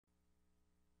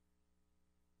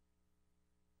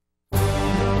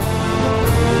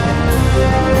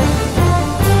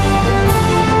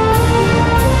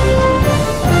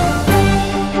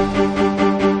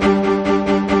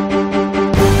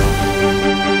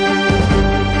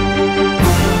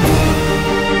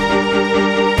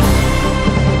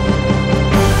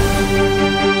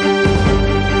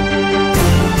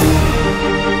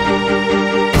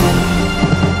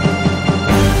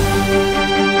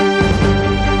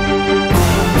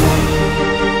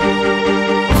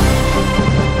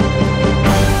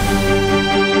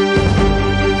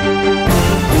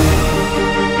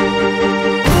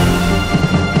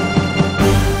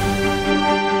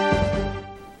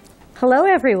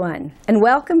everyone, and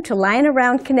welcome to Lying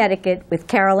Around Connecticut with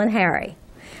Carol and Harry.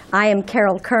 I am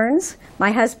Carol Kearns. My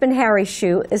husband Harry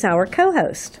Shue is our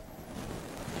co-host.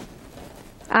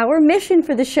 Our mission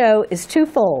for the show is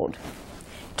twofold: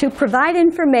 to provide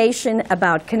information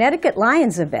about Connecticut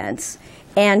Lions events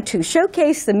and to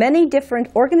showcase the many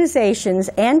different organizations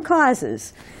and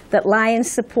causes that Lions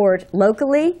support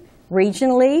locally,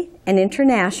 regionally, and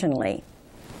internationally.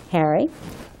 Harry?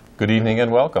 Good evening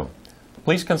and welcome.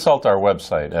 Please consult our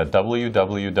website at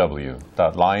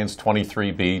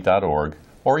www.lions23b.org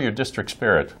or your district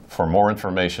spirit for more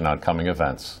information on coming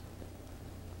events.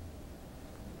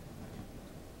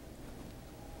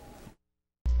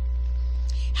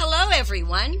 Hello,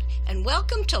 everyone, and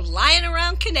welcome to Lying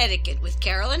Around Connecticut with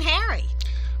Carol and Harry.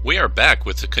 We are back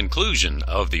with the conclusion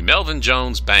of the Melvin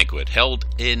Jones Banquet held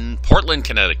in Portland,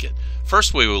 Connecticut.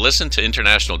 First, we will listen to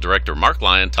International Director Mark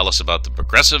Lyon tell us about the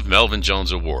Progressive Melvin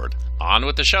Jones Award. On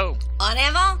with the show. En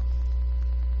avant.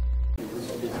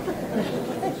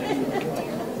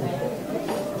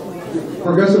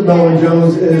 Progressive Melvin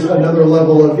Jones is another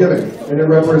level of giving, and it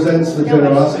represents the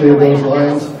generosity of those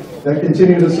Lions that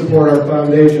continue to support our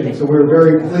foundation. So we're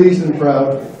very pleased and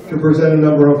proud to present a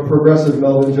number of Progressive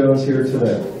Melvin Jones here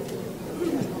today.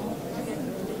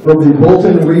 From the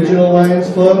Bolton Regional Lions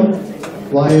Club,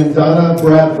 Lion Donna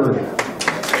Bradford.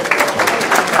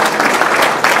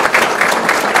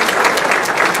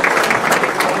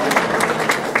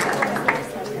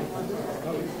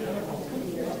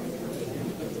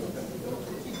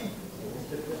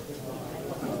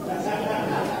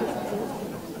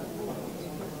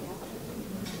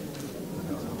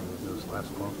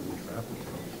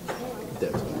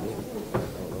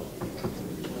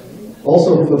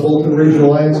 Also from the Bolton Regional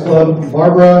Lions Club,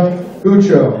 Barbara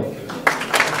Guccio.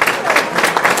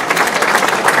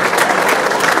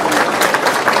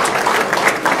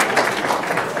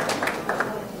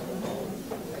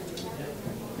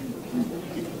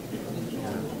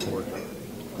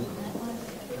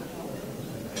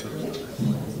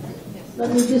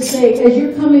 Let me just say, as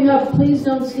you're coming up, please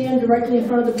don't stand directly in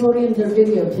front of the podium. They're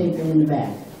videotaping in the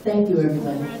back. Thank you,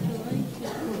 everybody.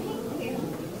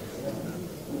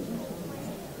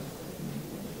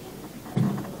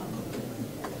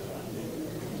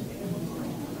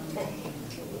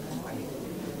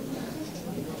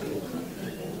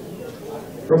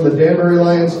 From the Danbury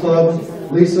Lions Club,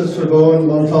 Lisa Cervone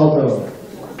Montalto.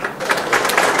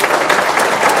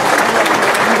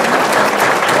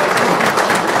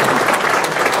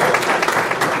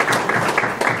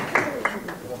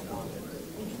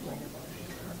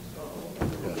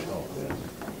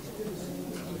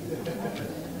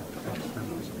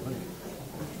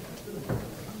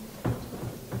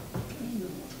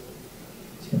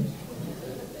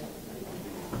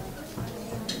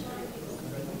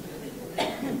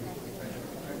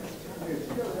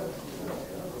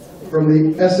 From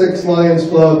the Essex Lions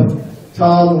Club,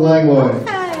 Tom Langlois.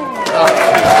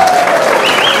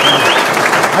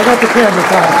 I got the camera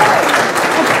back.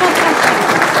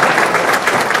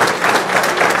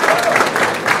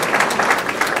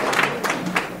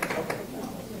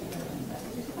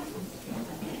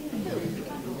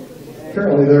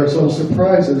 Apparently there are some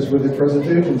surprises with the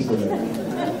presentations today.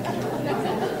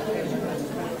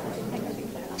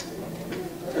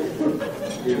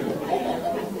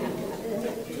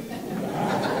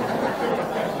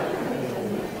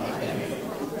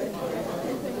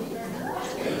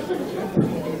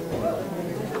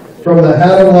 From the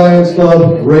Haddam Lions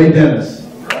Club, Ray Dennis.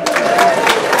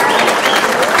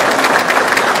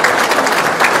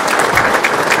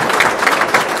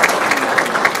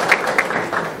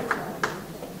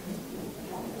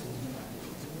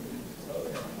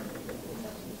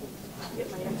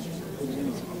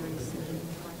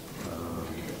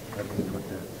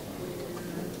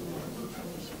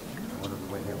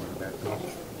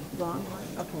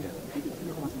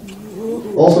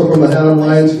 Also from the Haddam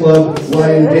Lions Club,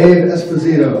 Lion Dave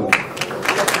Esposito.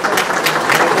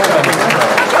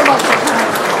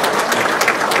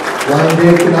 Lion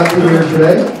Dave cannot be here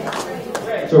today,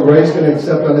 so Ray's going to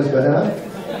accept on his behalf.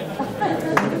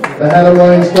 The Haddam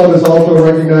Lions Club is also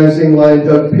recognizing Lion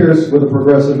Doug Pierce with a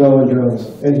Progressive Melvin Jones,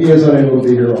 and he is unable to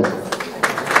be here also.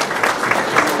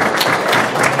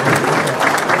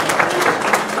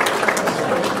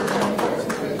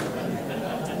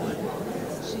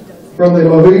 From the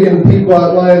Mohegan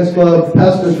Pequot Lions Club,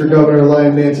 past Mr. Governor,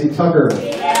 Lion Nancy Tucker.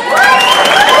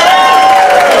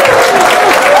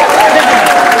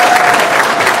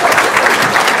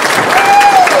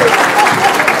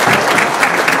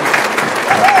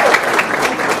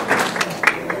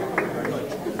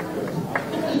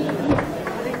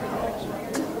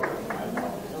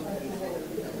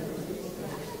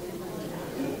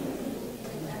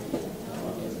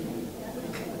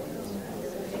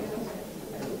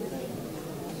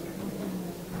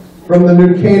 From the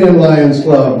New Canaan Lions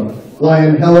Club,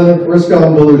 Lion Helen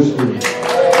Riscom-Belushi.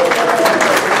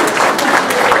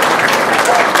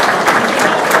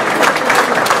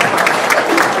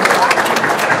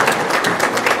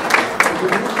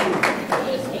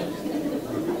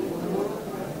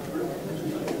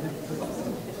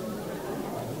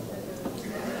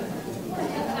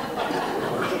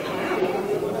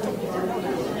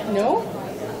 No?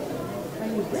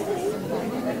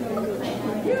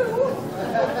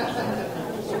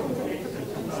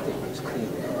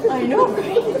 I know,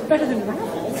 right? Better than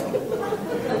raffles.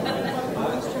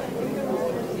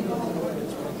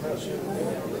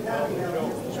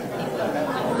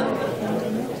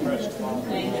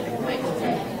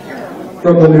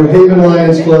 From the New Haven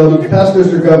Lions Club, past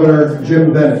Mr. Governor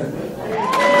Jim Bennett.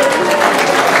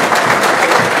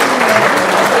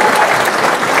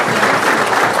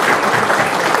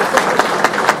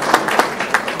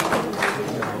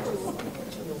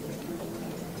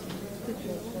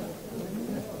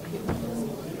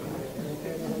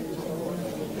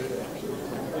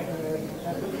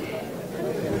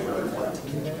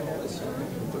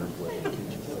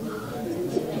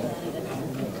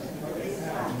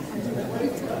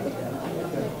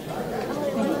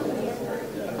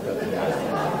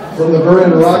 From the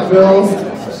Vernon Rockville,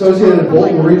 Associated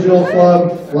Bolton Regional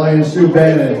Club, Lion Sue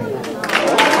Bannon.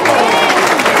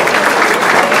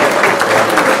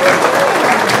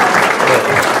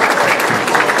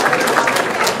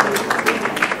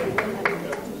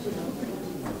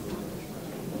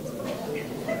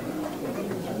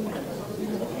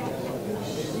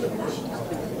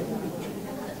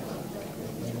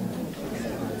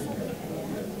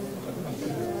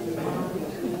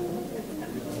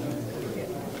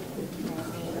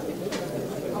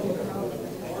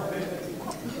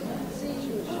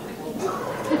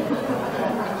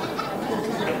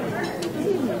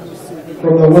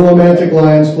 From the Willimantic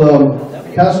Lions Club,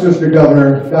 past Mr.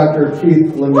 Governor, Dr.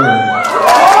 Keith Lemire.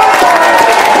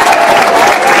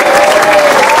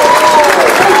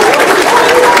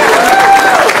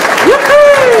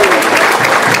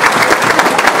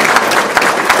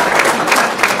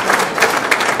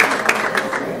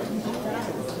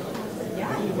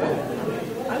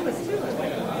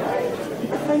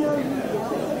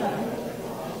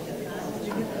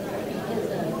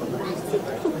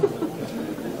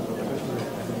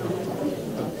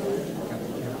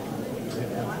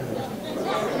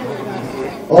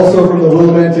 Also from the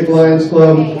Willimantic Lions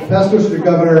Club, past Mr.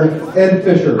 Governor Ed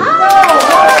Fisher.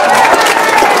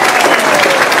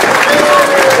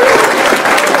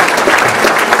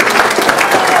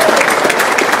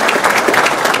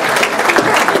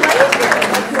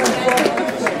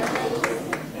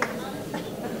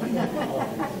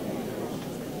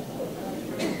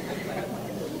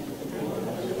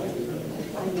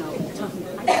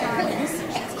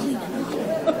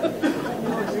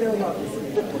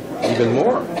 Even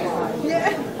more.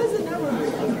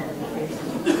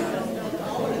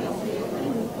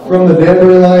 From the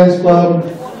Danbury Lions Club,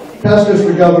 past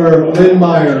Mr. Governor Lynn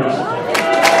Myers.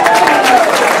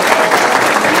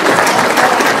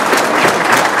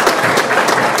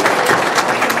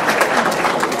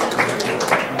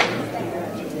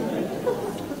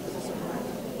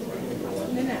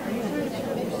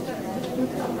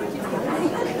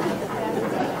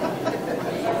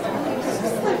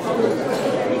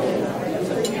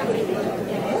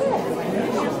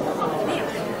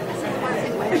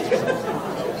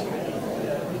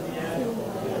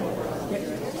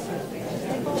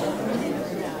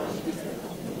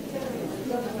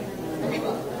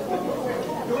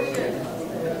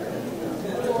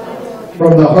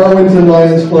 From the Harlington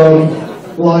Lions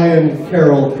Club, Lion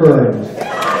Carol Kearns.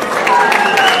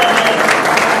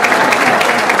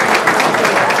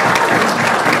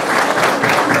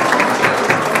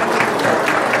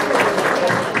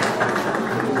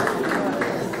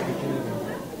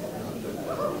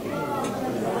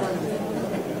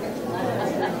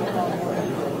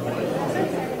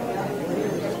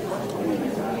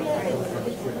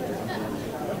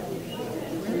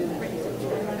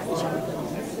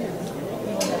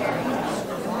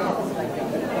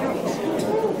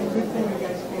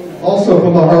 Also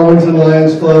from the Harlington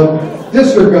Lions Club,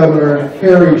 District Governor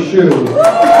Harry Shue.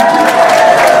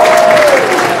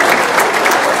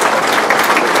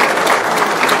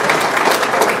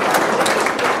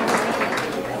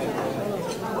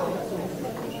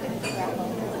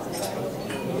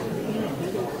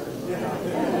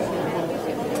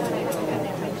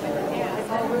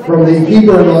 From the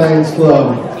Hebron Lions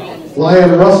Club,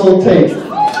 Lion Russell Tate.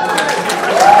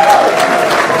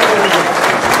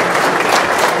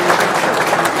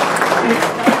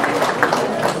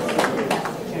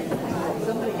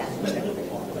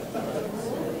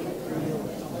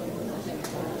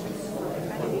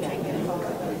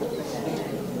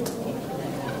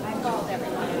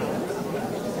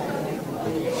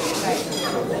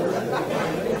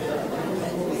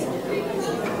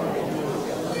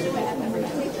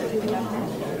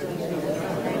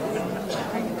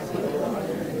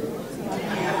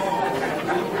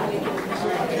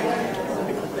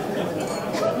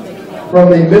 From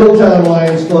the Middletown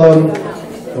Lions Club,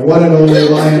 the one and only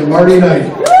Lion Marty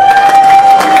Knight.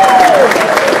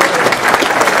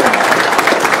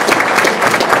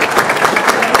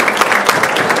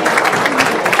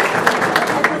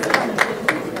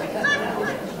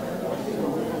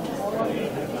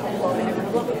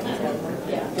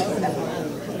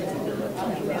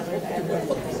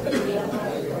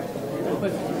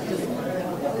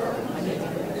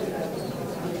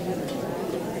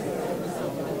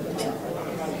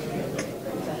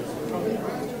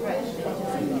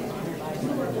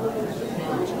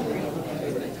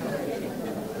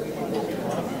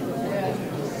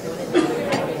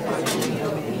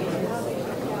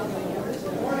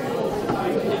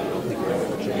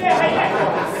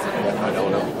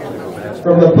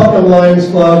 From the Putnam Lions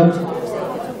Club,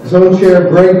 Zone Chair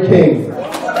Greg King.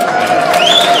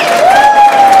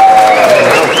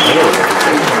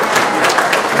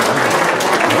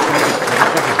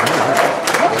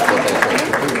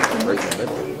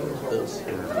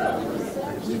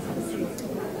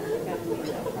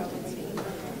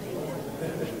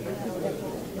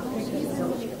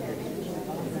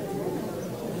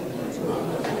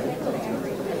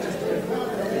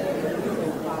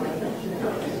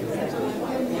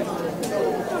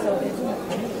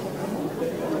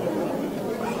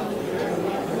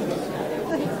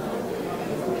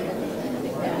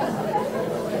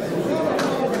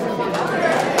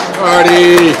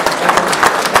 Party!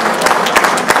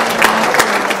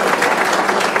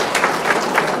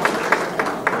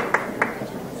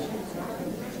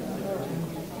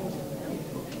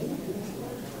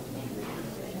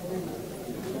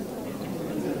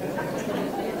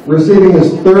 Receiving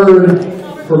his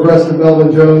third Progressive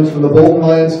Melvin Jones from the Bolton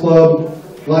Lions Club,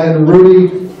 Lion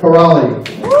Rudy Corrali.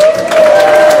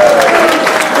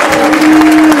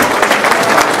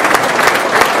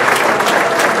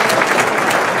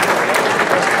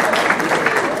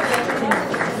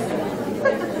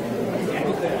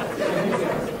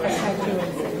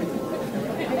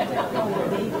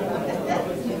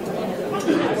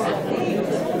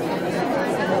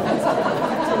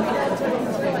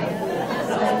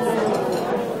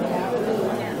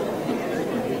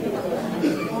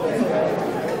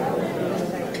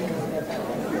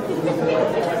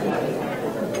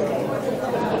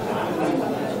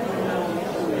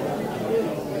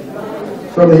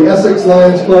 From the Essex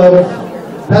Lions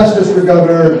Club, Past District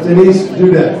Governor Denise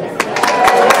Dudek.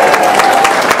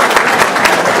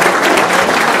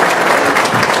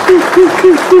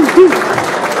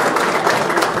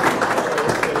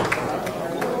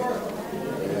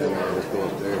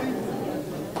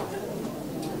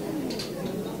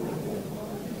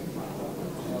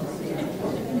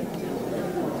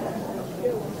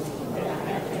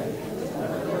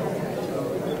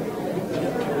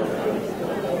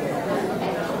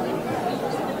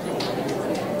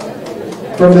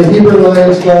 From the Hebron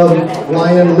Lions Club,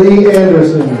 Lion Lee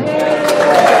Anderson.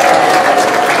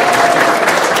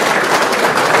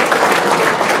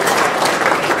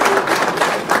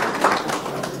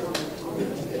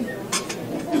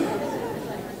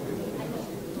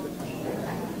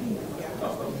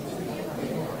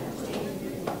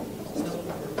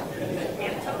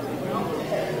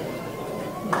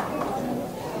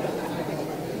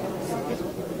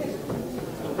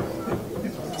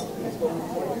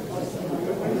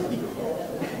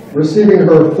 Receiving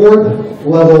her fourth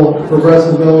level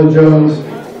Progressive Melvin Jones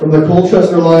from the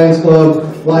Colchester Lions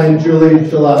Club, Lion Julie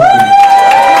Shalowski.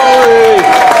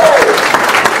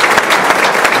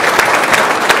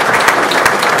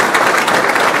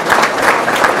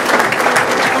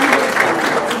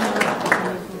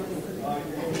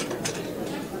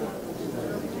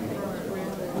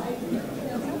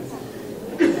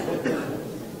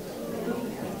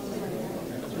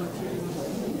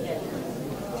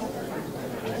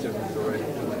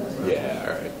 Yeah,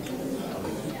 all right.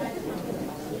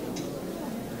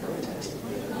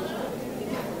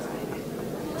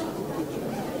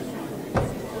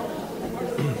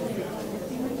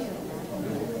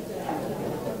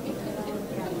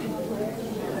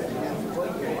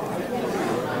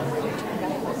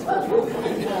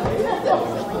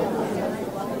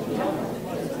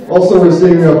 Also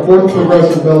receiving a fourth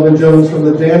Progressive Melvin Jones from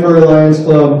the Danbury Lions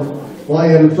Club,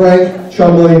 Lion Frank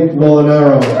Chumley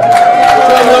Molinaro.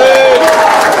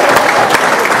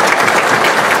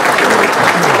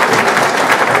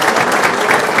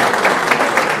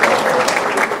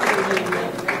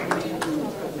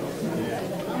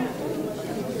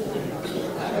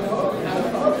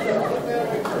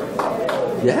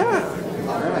 Yeah.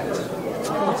 All right.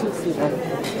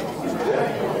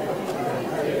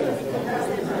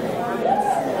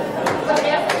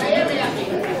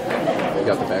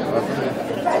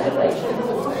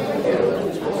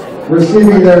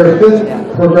 Receiving their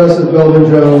 5th Progressive Melvin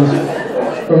Jones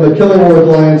from the Killingworth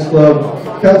Lions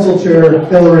Club, Council Chair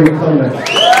Hillary Cumnick.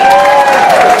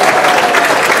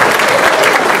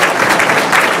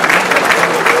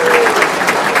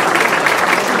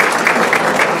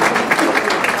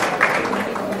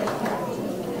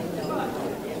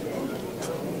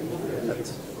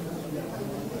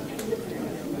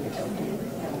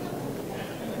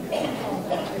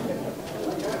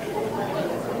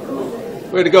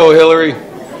 Way to go, Hillary.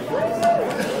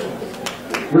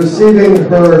 Receiving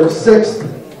her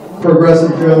 6th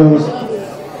Progressive Jones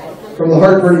from the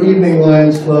Hartford Evening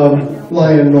Lions Club,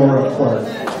 Lion Nora Clark.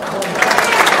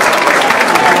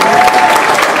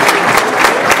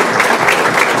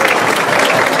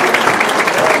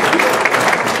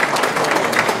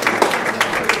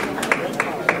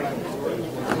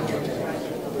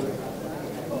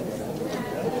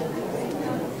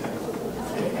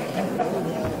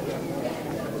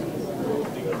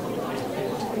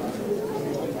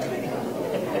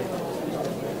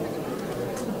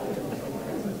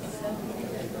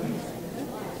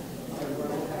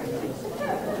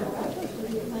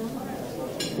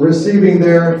 Receiving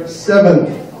their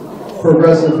 7th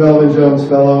Progressive Melvin Jones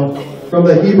Fellow from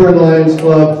the Hebron Lions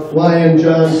Club, Lion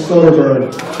John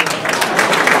Soderberg.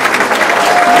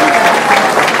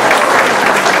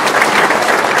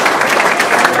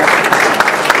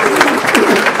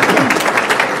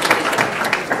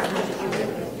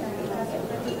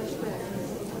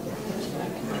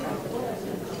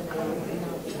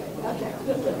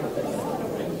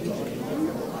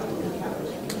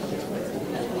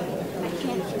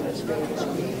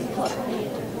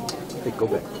 Hey, go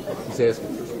back. He's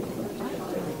asking.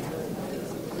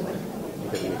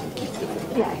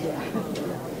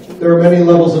 There are many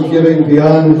levels of giving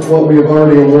beyond what we have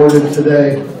already awarded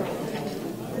today,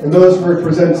 and those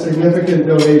represent significant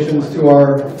donations to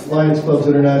our Lions Clubs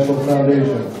International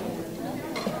Foundation.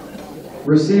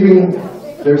 Receiving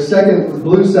their 2nd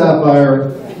Blue Sapphire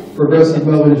Progressive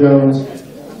Melvin Jones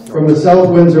from the South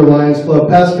Windsor Lions Club,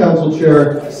 past Council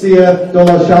Chair C.F.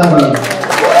 Dolashani.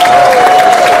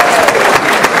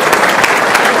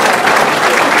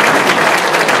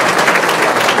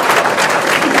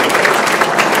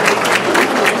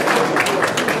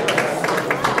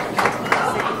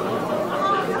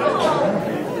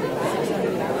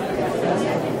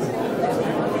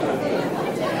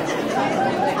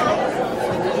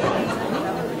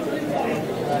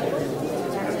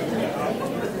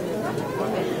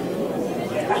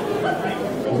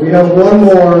 We have one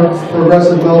more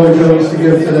Progressive Melvin Jones to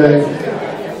give today.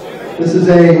 This is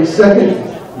a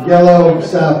 2nd Yellow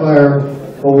Sapphire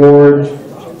Award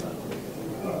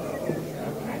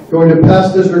going to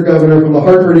past District Governor from the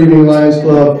Hartford Evening Lions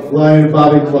Club, Lion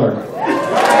Bobby Clark.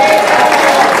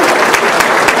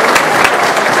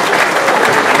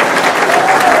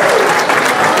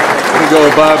 Way to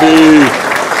go, Bobby.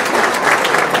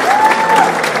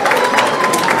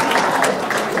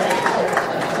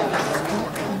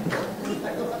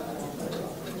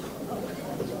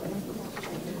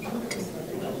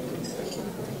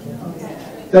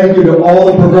 Thank you to all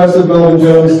the Progressive Melvin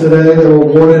Jones today that were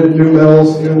awarded new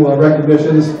medals, new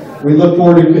recognitions. We look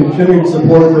forward to continued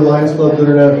support for Lions Clubs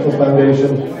International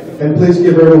Foundation. And please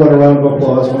give everyone a round of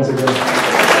applause once again.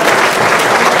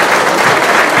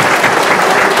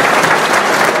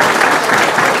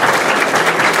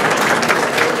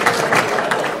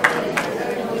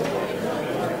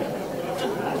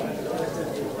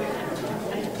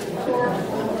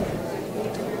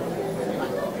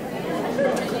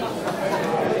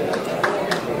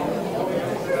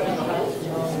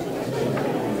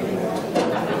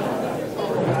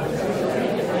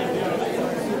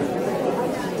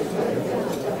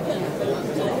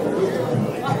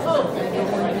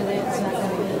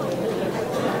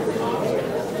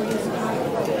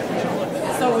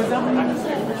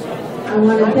 I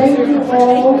want to thank you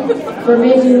all for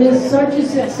making this such a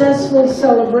successful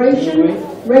celebration,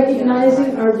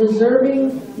 recognizing our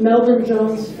deserving Melvin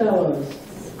Jones Fellows.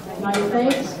 My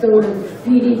thanks go to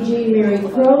PDG Mary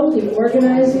Crow, the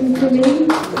organizing committee,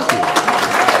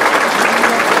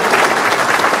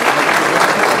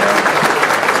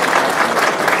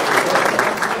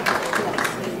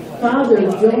 Father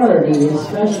Doherty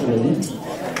especially,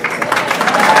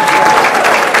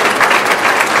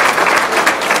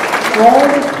 all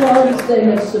the clubs that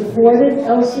have supported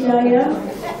LCIF,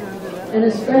 and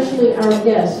especially our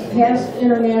guests, past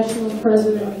International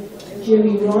President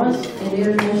Jimmy Ross and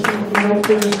International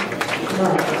Director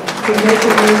Mark, for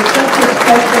making this such a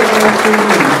special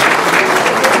afternoon.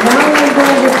 Now I'm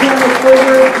going to turn it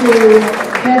over to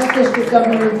Past District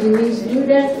Governor Denise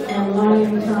Dudek and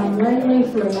Lion Tom Langley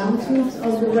for announcements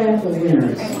of the raffle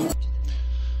winners.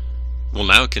 We'll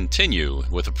now continue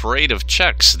with a parade of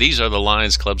checks. These are the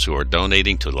Lions Clubs who are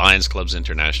donating to Lions Clubs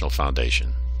International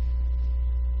Foundation.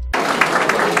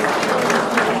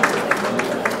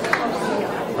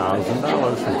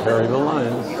 $1,000 from Perry the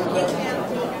Lions.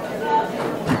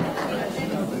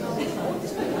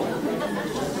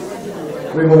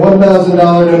 We have a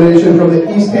 $1,000 donation from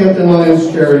the East Hampton Lions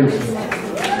charity.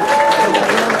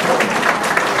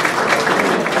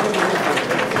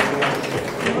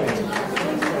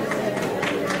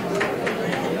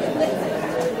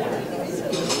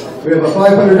 We have a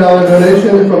 $500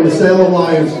 donation from the Sale of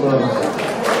Lions Club.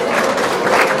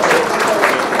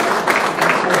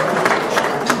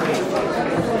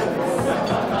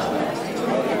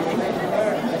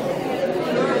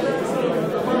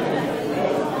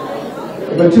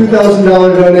 We have a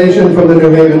 $2,000 donation from the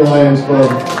New Haven Lions Club.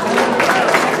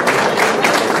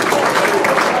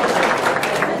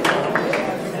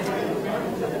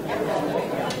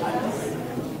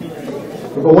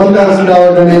 A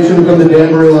 $1,000 donation from the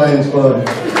Danbury Lions Club.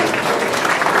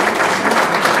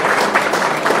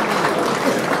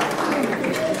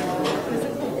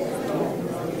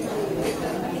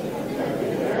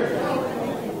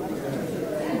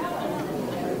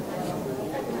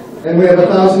 And we have a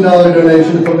 $1,000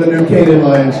 donation from the New Canaan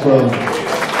Lions Club.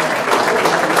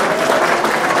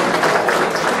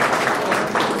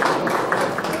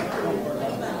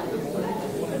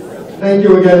 Thank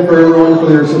you again for everyone for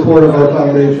their support of our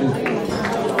foundation.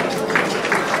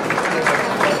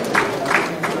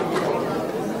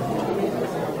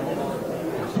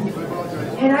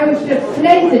 And I was just,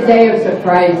 today's the day of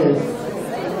surprises.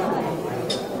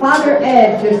 Father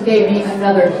Ed just gave me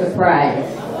another surprise.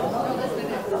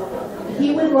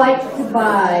 He would like to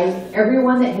buy,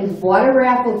 everyone that has bought a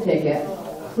raffle ticket,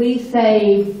 please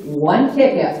save one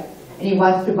ticket, and he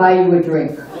wants to buy you a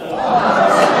drink.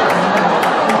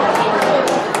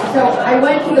 So I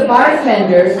went to the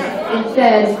bartenders and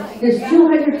said, there's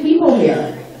 200 people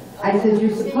here. I said,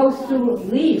 you're supposed to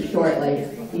leave shortly.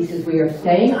 He says, we are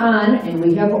staying on and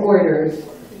we have orders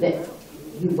that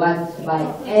he wants to buy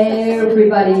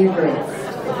everybody a drink.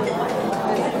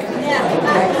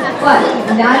 Okay? But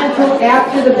not until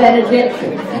after the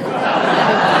benediction.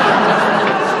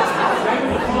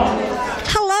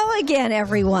 Again,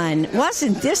 everyone.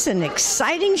 Wasn't this an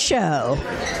exciting show?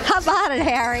 How about it,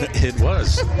 Harry? It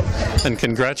was. And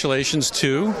congratulations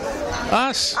to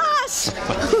us. Us!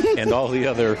 And all the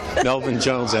other Melvin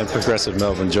Jones and Progressive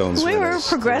Melvin Jones We were winners,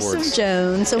 Progressive awards.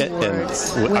 Jones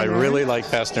Awards. And I really like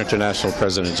Past International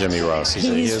President Jimmy Ross.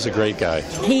 He is a great guy.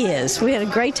 He is. We had a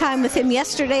great time with him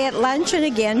yesterday at lunch and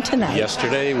again tonight.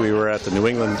 Yesterday we were at the New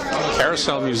England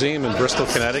Carousel Museum in Bristol,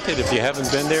 Connecticut. If you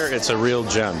haven't been there, it's a real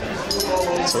gem.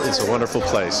 So it's a wonderful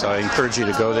place. I encourage you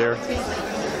to go there.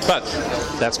 But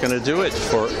that's going to do it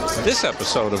for this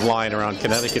episode of Lying Around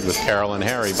Connecticut with Carol and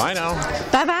Harry. Bye now.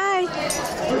 Bye-bye.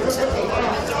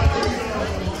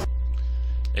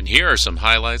 And here are some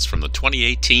highlights from the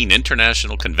 2018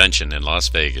 International Convention in Las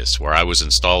Vegas, where I was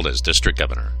installed as District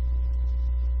Governor.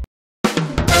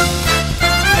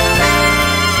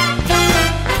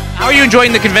 How are you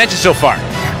enjoying the convention so far?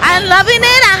 I'm loving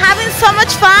it. I'm having so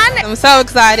much fun. I'm so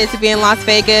excited to be in Las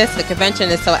Vegas. The convention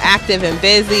is so active and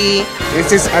busy.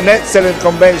 This is an excellent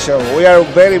convention. We are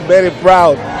very, very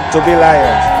proud to be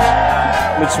Lions.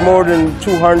 It's more than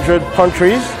 200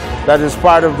 countries that is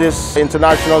part of this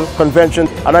international convention,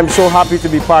 and I'm so happy to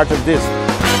be part of this.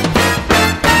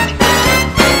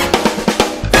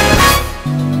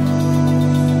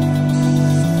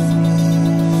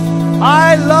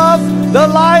 I love the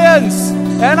Lions,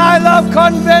 and I love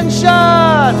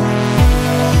convention.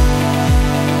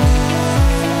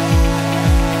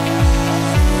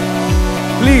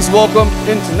 Please welcome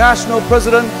International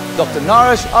President Dr.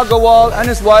 Naresh Agarwal and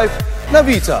his wife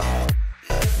Navita.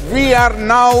 We are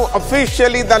now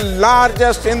officially the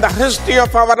largest in the history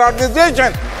of our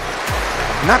organization.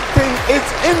 Nothing is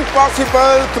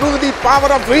impossible through the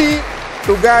power of we.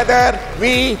 Together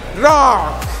we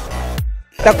rock.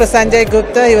 Dr. Sanjay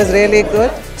Gupta, he was really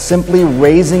good. Simply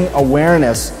raising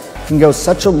awareness can go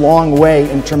such a long way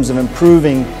in terms of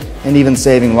improving and even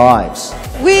saving lives.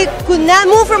 We could not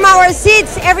move from our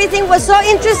seats. Everything was so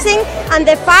interesting, and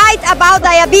the fight about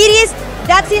diabetes,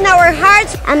 that's in our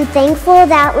hearts. I'm thankful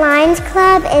that Lions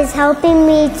Club is helping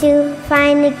me to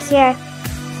find a cure.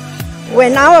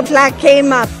 When our plaque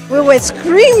came up, we were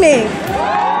screaming.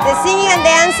 The singing and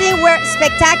dancing were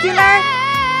spectacular.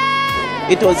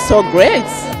 It was so great.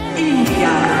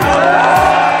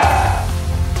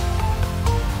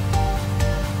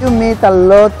 You meet a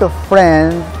lot of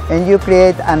friends and you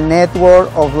create a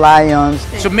network of lions.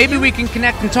 So maybe we can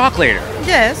connect and talk later.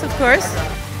 Yes, of course.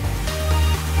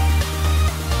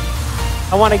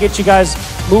 I want to get you guys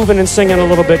moving and singing a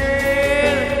little bit.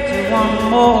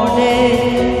 One more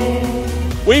day.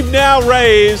 We've now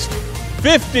raised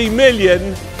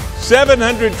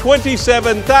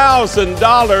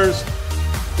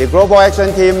 $50,727,000. The Global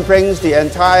Action Team brings the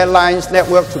entire Lions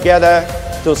Network together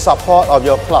to support of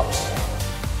your clubs.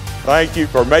 Thank you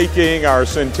for making our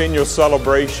centennial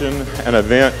celebration an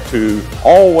event to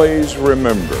always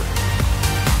remember.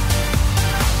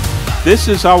 This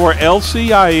is our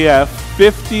LCIF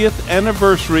 50th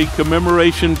anniversary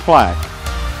commemoration plaque.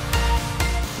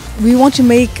 We want to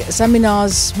make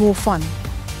seminars more fun.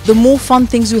 The more fun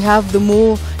things we have, the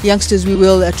more youngsters we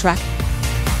will attract.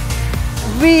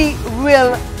 We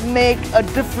will make a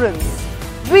difference.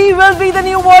 We will be the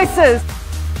new voices.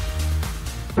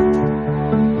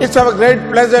 It's our great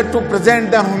pleasure to present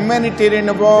the Humanitarian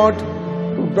Award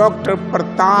to Dr.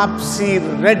 Pratap C.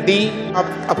 Reddy of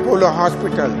Apollo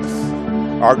Hospitals.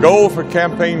 Our goal for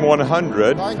Campaign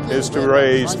 100 is to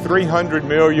raise $300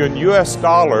 million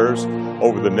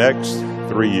over the next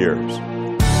 3 years.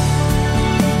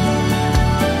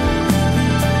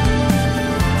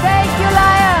 Thank you,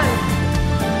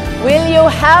 Lions. Will you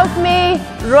help me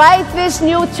write this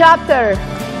new chapter?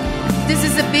 This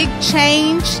is a big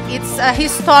change. It's a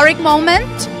historic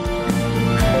moment.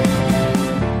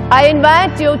 I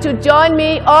invite you to join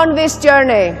me on this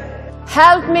journey.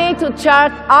 Help me to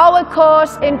chart our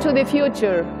course into the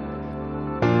future.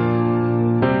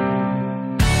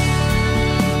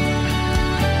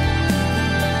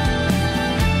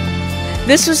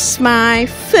 This was my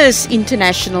first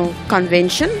international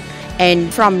convention,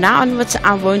 and from now onwards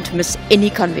I won't miss any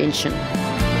convention.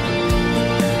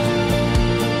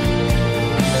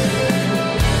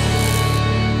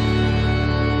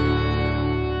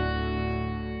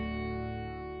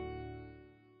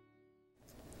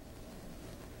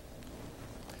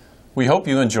 We hope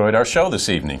you enjoyed our show this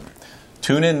evening.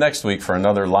 Tune in next week for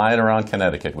another Lion Around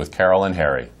Connecticut with Carol and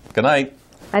Harry. Good night.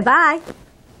 Bye-bye.